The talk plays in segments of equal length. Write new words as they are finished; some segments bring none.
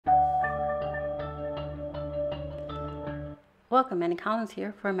Welcome, Annie Collins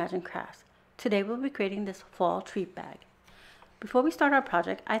here for Imagine Crafts. Today we'll be creating this fall treat bag. Before we start our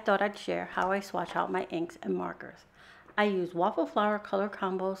project, I thought I'd share how I swatch out my inks and markers. I use Waffle flower color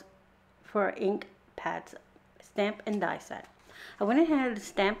combos for ink pads, stamp and die set. I went ahead and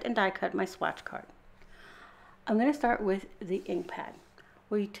stamped and die cut my swatch card. I'm going to start with the ink pad.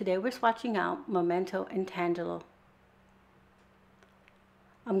 Today we're swatching out Memento and Tangelo.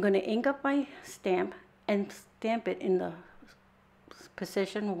 I'm going to ink up my stamp and stamp it in the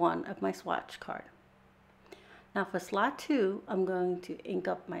position 1 of my swatch card. Now for slot 2, I'm going to ink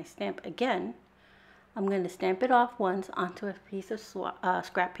up my stamp again. I'm going to stamp it off once onto a piece of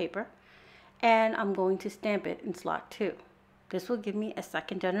scrap paper, and I'm going to stamp it in slot 2. This will give me a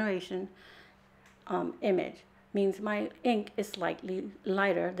second generation image. Means my ink is slightly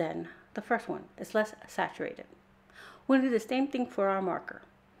lighter than the first one. It's less saturated. We're going to do the same thing for our marker.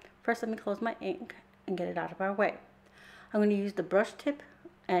 First, let me close my ink and get it out of our way. I'm going to use the brush tip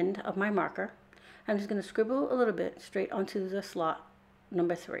end of my marker. I'm just going to scribble a little bit straight onto the slot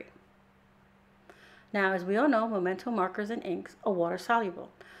number 3. Now, as we all know, Memento markers and inks are water soluble.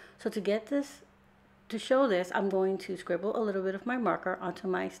 So to show this, I'm going to scribble a little bit of my marker onto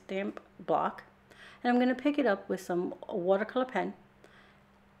my stamp block, and I'm going to pick it up with some watercolor pen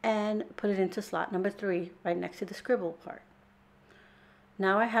and put it into slot number 3 right next to the scribble part.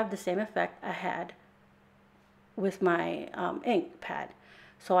 Now I have the same effect I had with my ink pad.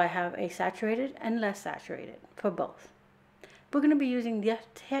 So I have a saturated and less saturated for both. We're going to be using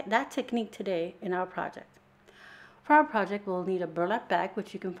that technique today in our project. For our project, we'll need a burlap bag,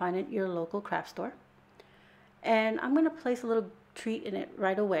 which you can find at your local craft store. And I'm going to place a little treat in it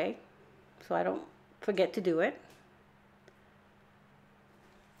right away so I don't forget to do it.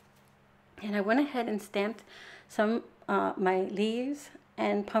 And I went ahead and stamped some my leaves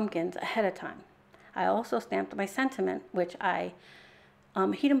and pumpkins ahead of time. I also stamped my sentiment, which I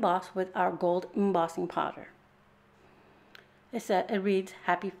heat embossed with our gold embossing powder. It reads,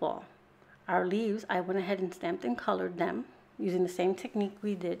 "Happy Fall." Our leaves, I went ahead and stamped and colored them using the same technique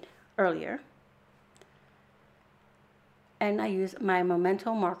we did earlier. And I used my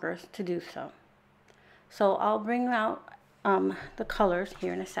Memento markers to do so. So I'll bring out the colors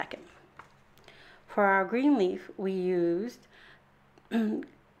here in a second. For our green leaf, we used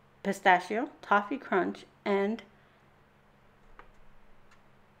pistachio, toffee crunch, and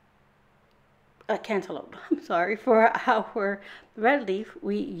a cantaloupe. I'm sorry. For our red leaf,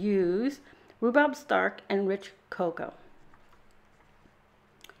 we use rhubarb stark and rich cocoa.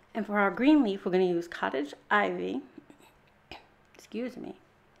 And for our green leaf, we're going to use cottage ivy. Excuse me.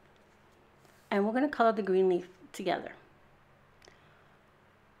 And we're going to color the green leaf together.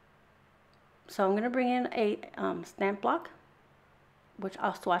 So I'm going to bring in a stamp block, which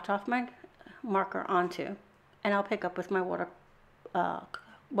I'll swatch off my marker onto, and I'll pick up with my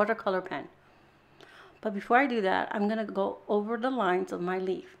watercolor pen. But before I do that, I'm going to go over the lines of my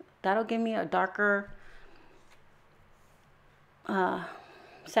leaf. That'll give me a darker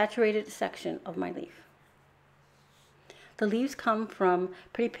saturated section of my leaf. The leaves come from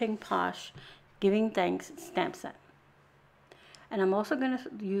Pretty Pink Posh Giving Thanks stamp set. And I'm also going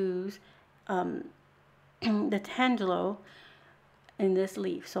to use the Tangelo in this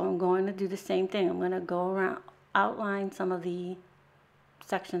leaf. So I'm going to do the same thing. I'm going to go around, outline some of the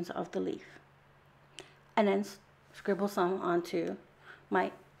sections of the leaf, and then scribble some onto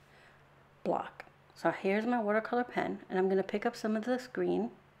my block. So here's my watercolor pen, and I'm going to pick up some of this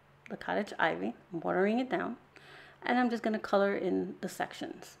green, the cottage ivy. I'm watering it down, and I'm just going to color in the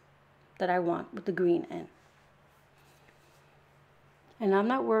sections that I want with the green in. And I'm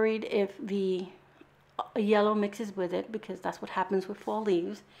not worried if the yellow mixes with it, because that's what happens with fall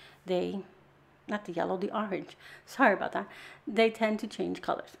leaves. Not the yellow, the orange. Sorry about that. They tend to change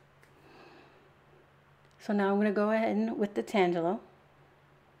colors. So now I'm going to go ahead with the Tangelo.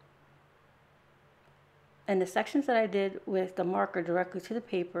 And the sections that I did with the marker directly to the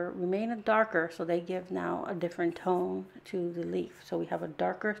paper remain darker, so they give now a different tone to the leaf. So we have a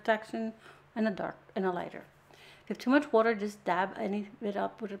darker section and a lighter. If you have too much water, just dab any of it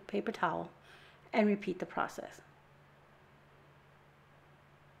up with a paper towel and repeat the process.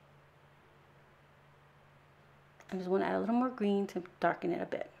 I just want to add a little more green to darken it a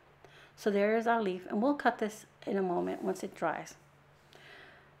bit. So there is our leaf, and we'll cut this in a moment once it dries.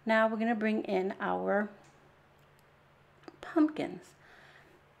 Now we're going to bring in our pumpkins.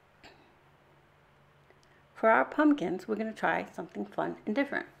 For our pumpkins, we're going to try something fun and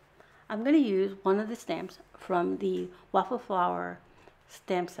different. I'm going to use one of the stamps from the Waffle flower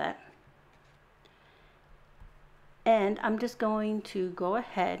stamp set. And I'm just going to go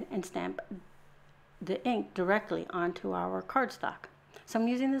ahead and stamp the ink directly onto our cardstock. So I'm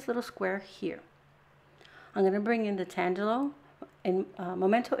using this little square here. I'm going to bring in the Tangelo and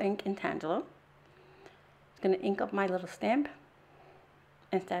Memento ink in Tangelo. I'm going to ink up my little stamp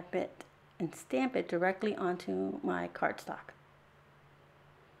and stamp it directly onto my cardstock.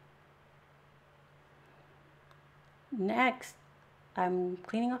 Next, I'm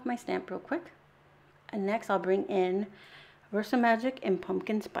cleaning off my stamp real quick, and next I'll bring in Magic and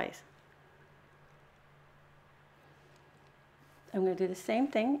Pumpkin Spice. I'm going to do the same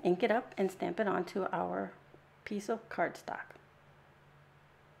thing, ink it up and stamp it onto our piece of cardstock.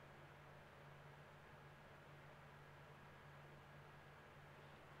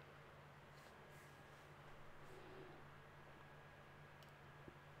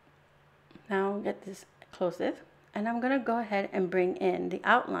 Now get this, close this, and I'm going to go ahead and bring in the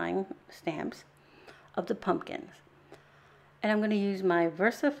outline stamps of the pumpkins. And I'm going to use my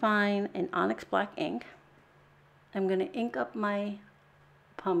VersaFine and Onyx Black ink. I'm going to ink up my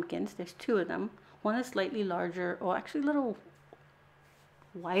pumpkins. There's two of them. One is slightly larger, or actually a little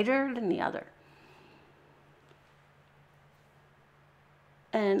wider than the other.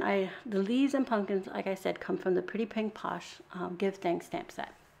 And the leaves and pumpkins, like I said, come from the Pretty Pink Posh Give Thanks stamp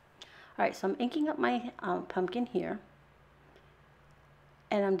set. Alright, so I'm inking up my pumpkin here.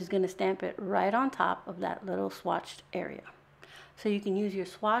 And I'm just going to stamp it right on top of that little swatched area. So you can use your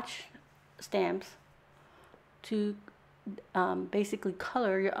swatch stamps to basically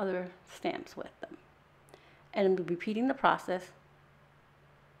color your other stamps with them. And I'm repeating the process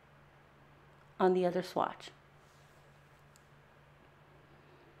on the other swatch.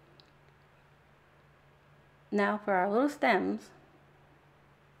 Now for our little stems,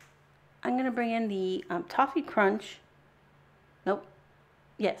 I'm going to bring in the Toffee Crunch. Nope.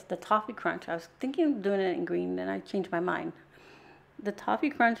 Yes, the Toffee Crunch. I was thinking of doing it in green, then I changed my mind. The Toffee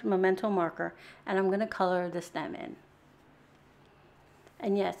Crunch Memento marker, and I'm going to color the stem in.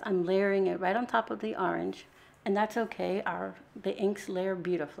 And yes, I'm layering it right on top of the orange, and that's okay. The inks layer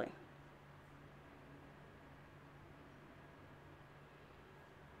beautifully.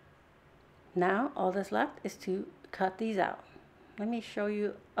 Now all that's left is to cut these out. Let me show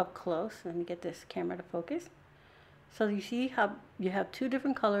you up close. Let me get this camera to focus. So you see how you have two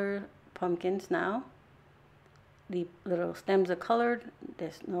different color pumpkins now. The little stems are colored.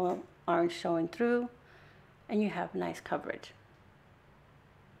 There's no orange showing through. And you have nice coverage.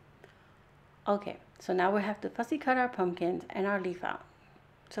 Okay, so now we have to fussy cut our pumpkins and our leaf out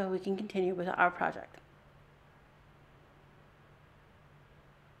so we can continue with our project.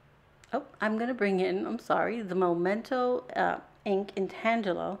 Oh, I'm going to bring in, the Memento ink in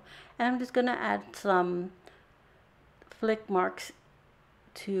Tangelo, and I'm just going to add some flick marks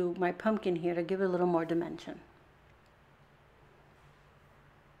to my pumpkin here to give it a little more dimension.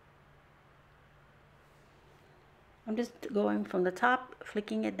 I'm just going from the top,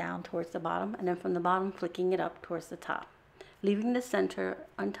 flicking it down towards the bottom, and then from the bottom, flicking it up towards the top, leaving the center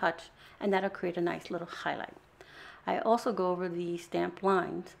untouched, and that'll create a nice little highlight. I also go over the stamp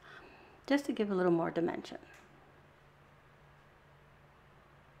lines just to give a little more dimension.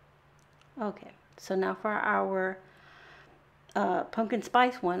 Okay, so now for our pumpkin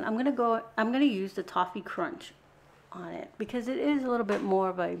spice one, I'm gonna use the Toffee Crunch on it because it is a little bit more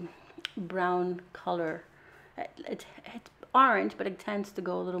of a brown color. It's orange, but it tends to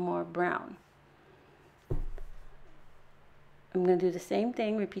go a little more brown. I'm going to do the same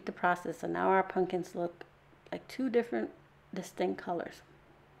thing, repeat the process. So now our pumpkins look like two different distinct colors.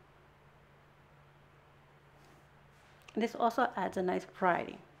 And this also adds a nice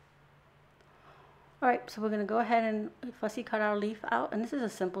variety. Alright, so we're going to go ahead and fussy cut our leaf out. And this is a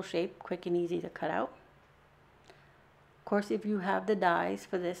simple shape, quick and easy to cut out. Of course, if you have the dies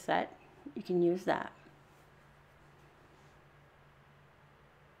for this set, you can use that.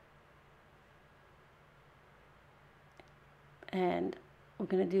 And we're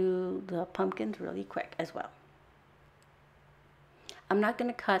going to do the pumpkins really quick as well. I'm not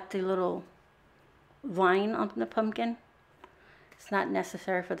going to cut the little vine on the pumpkin. It's not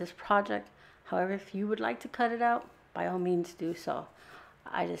necessary for this project. However, if you would like to cut it out, by all means do so.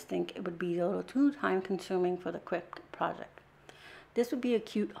 I just think it would be a little too time consuming for the quick project. This would be a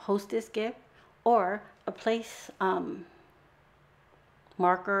cute hostess gift or a place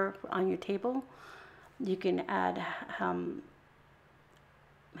marker on your table. You can add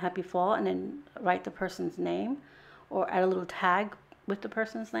Happy Fall and then write the person's name or add a little tag with the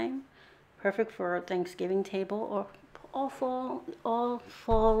person's name. Perfect for a Thanksgiving table or all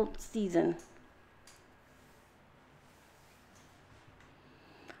fall season.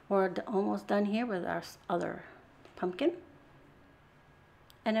 We're almost done here with our other pumpkin.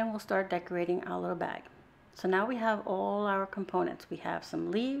 And then we'll start decorating our little bag. So now we have all our components. We have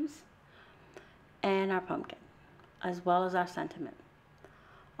some leaves and our pumpkin, as well as our sentiment.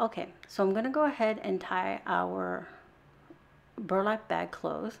 Okay, so I'm going to go ahead and tie our burlap bag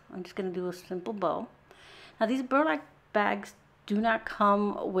closed. I'm just going to do a simple bow. Now these burlap bags do not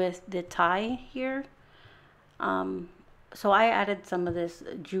come with the tie here. So I added some of this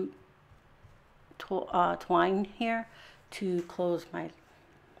jute twine here to close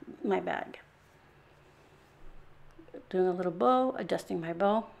my bag. Doing a little bow, adjusting my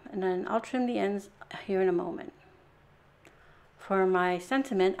bow, and then I'll trim the ends here in a moment. For my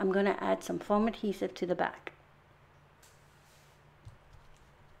sentiment, I'm going to add some foam adhesive to the back.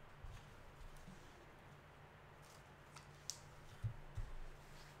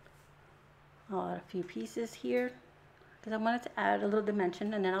 I'll add a few pieces here because I wanted to add a little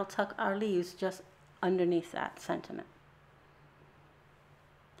dimension, and then I'll tuck our leaves just underneath that sentiment.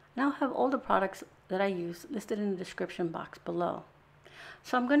 Now I'll have all the products that I use listed in the description box below.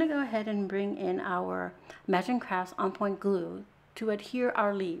 So I'm going to go ahead and bring in our Magic Crafts On Point glue to adhere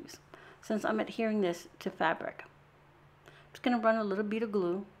our leaves, since I'm adhering this to fabric. I'm just going to run a little bit of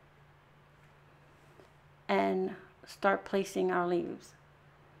glue and start placing our leaves.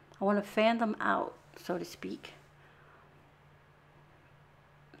 I want to fan them out, so to speak.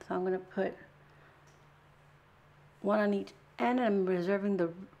 So I'm going to put one on each end, and I'm reserving the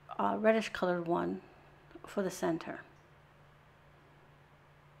reddish colored one for the center.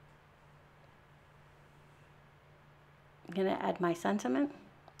 I'm going to add my sentiment,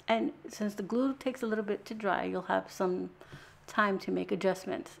 and since the glue takes a little bit to dry, you'll have some time to make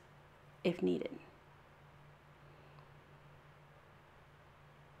adjustments if needed.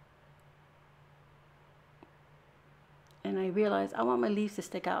 And I realized I want my leaves to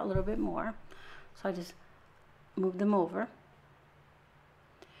stick out a little bit more, so I just move them over.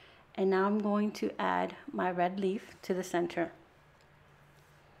 And now I'm going to add my red leaf to the center,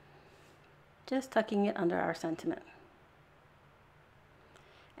 just tucking it under our sentiment.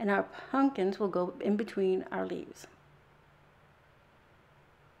 And our pumpkins will go in between our leaves.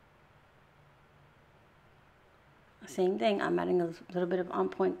 Same thing, I'm adding a little bit of On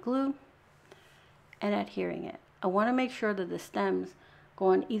Point glue and adhering it. I want to make sure that the stems go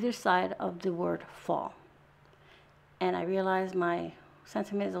on either side of the word fall. And I realize my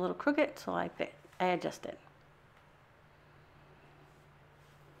sentiment is a little crooked, so I adjust it.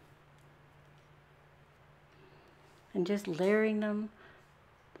 And just layering them,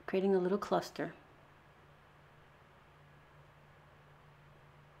 creating a little cluster.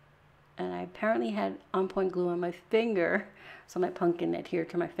 And I apparently had On Point glue on my finger, so my pumpkin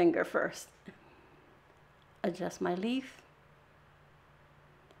adhered to my finger first. Adjust my leaf,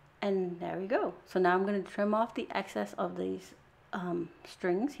 and there we go. So now I'm going to trim off the excess of these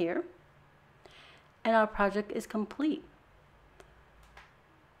strings here, and our project is complete.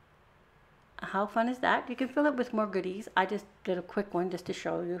 How fun is that? You can fill it with more goodies. I just did a quick one just to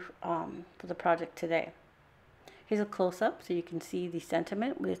show you for the project today. Here's a close-up so you can see the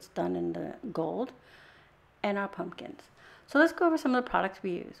sentiment, which is done in the gold, and our pumpkins. So let's go over some of the products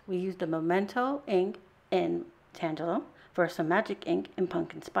we use. We use the Memento ink in Tangelo, Versa Magic ink in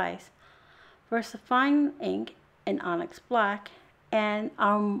Pumpkin Spice, Versa Fine ink in Onyx Black, and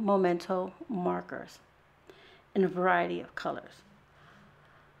our Memento markers in a variety of colors.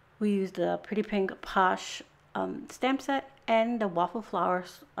 We use the Pretty Pink Posh stamp set and the Waffle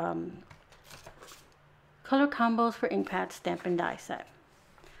Flowers color combos for ink pad stamp and die set.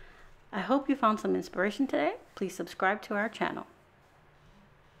 I hope you found some inspiration today. Please subscribe to our channel.